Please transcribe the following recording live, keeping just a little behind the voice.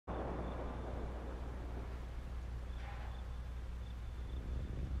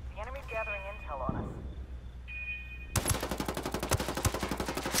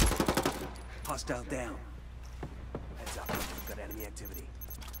Hostile down. Heads up, we've got enemy activity.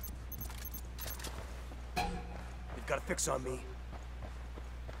 They've got a fix on me.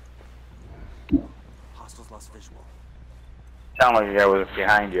 Hostiles lost visual. Sound like the guy was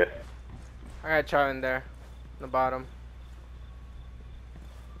behind you. I got Charlie in there, in the bottom.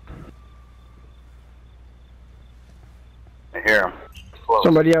 I hear him. Close.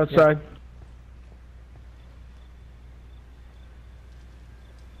 Somebody outside.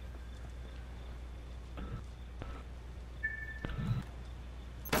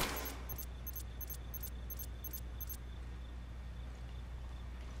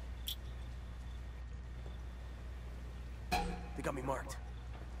 They got me marked.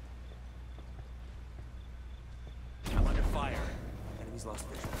 I'm under fire. Enemies lost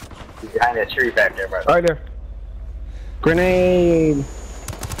visual. He's behind that tree back there, brother. Right there. Grenade.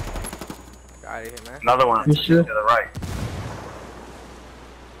 Get out of here, man. Another one You to sure? the right.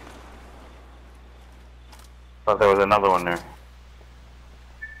 Thought there was another one there.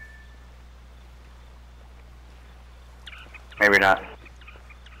 Maybe not.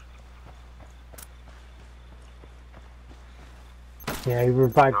 Yeah, he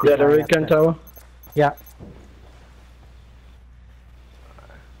revived Is that a Recon tower? Yeah.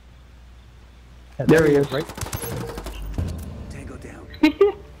 There he is. Right. Tango down.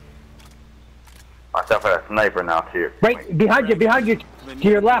 Watch out for that sniper now, too. Right, behind you, to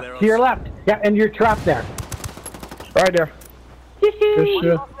your left, to your left. Yeah, and you're trapped there. Right there. Good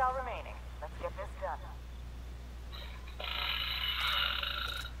shit. Hostile remaining. Let's get this done.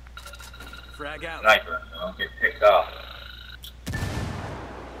 Frag out. Sniper, don't get picked off.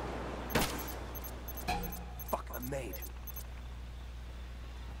 Fuck, I'm made.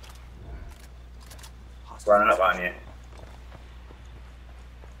 Running up on you.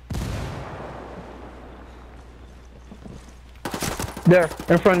 There,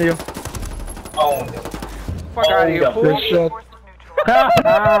 in front of you. Oh, Fuck out of here, yeah. fool. Good shit. Forces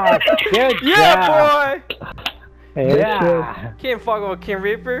neutralized. Good Yeah, job. boy! Yeah. Can't fuck with King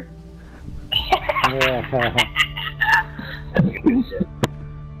Reaper.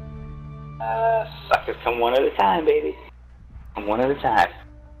 Suckers come one at a time, baby. Come one at a time.